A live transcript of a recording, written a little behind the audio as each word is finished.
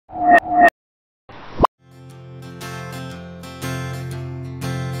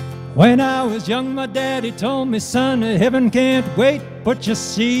When I was young, my daddy told me, son, heaven can't wait. Put your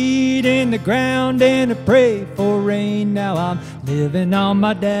seed in the ground and pray for rain. Now I'm living on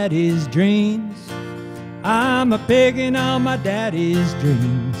my daddy's dreams. I'm a-picking on my daddy's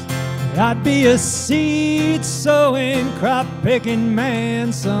dreams. I'd be a seed sowing, crop picking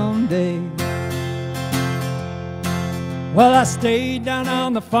man someday. Well, I stayed down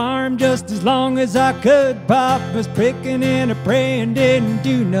on the farm just as long as I could. Pop was picking and praying, didn't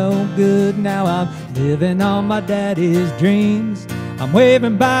do no good. Now I'm living on my daddy's dreams. I'm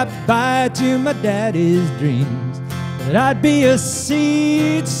waving bye-bye to my daddy's dreams. But I'd be a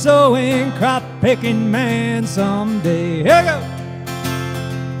seed sowing, crop picking man someday. Here we go!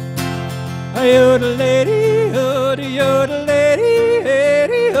 Yodelady, yodel, yodelady,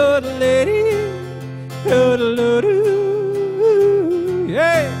 hey, yodelady, yodeloo.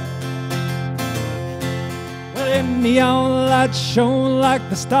 Yeah. Well, in neon lights shone like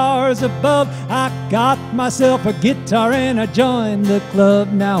the stars above. I got myself a guitar and I joined the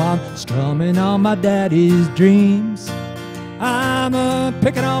club. Now I'm strumming on my daddy's dreams. I'm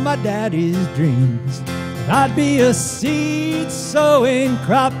picking on my daddy's dreams. I'd be a seed sowing,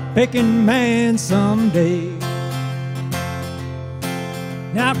 crop picking man someday.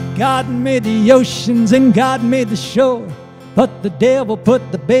 Now God made the oceans and God made the shore, but the devil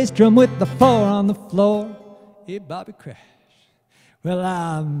put the bass drum with the 4 on the floor. Hey, Bobby Crash. Well,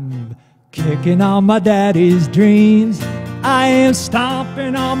 I'm kicking on my daddy's dreams. I am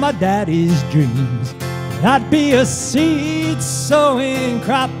stomping on my daddy's dreams. I'd be a seed sowing,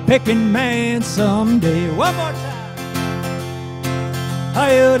 crop picking man someday. One more time.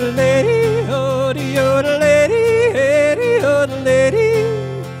 Yodelady, yodel, yodelady, hey, yodelady,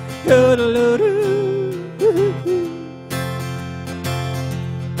 yodeloo.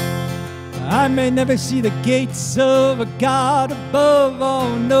 I may never see the gates of a God above.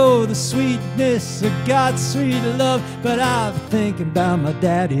 Oh no, the sweetness of God's sweet love. But I'm thinking about my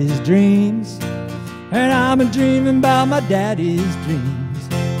daddy's dreams, and I'm dreaming about my daddy's dreams.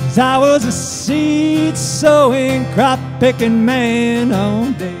 'Cause I was a seed sowing, crop picking man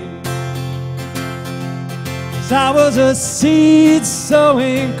all day. 'Cause I was a seed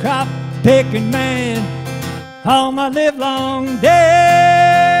sowing, crop picking man all my livelong day.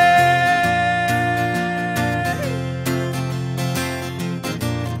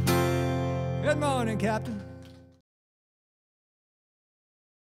 Good morning, Captain.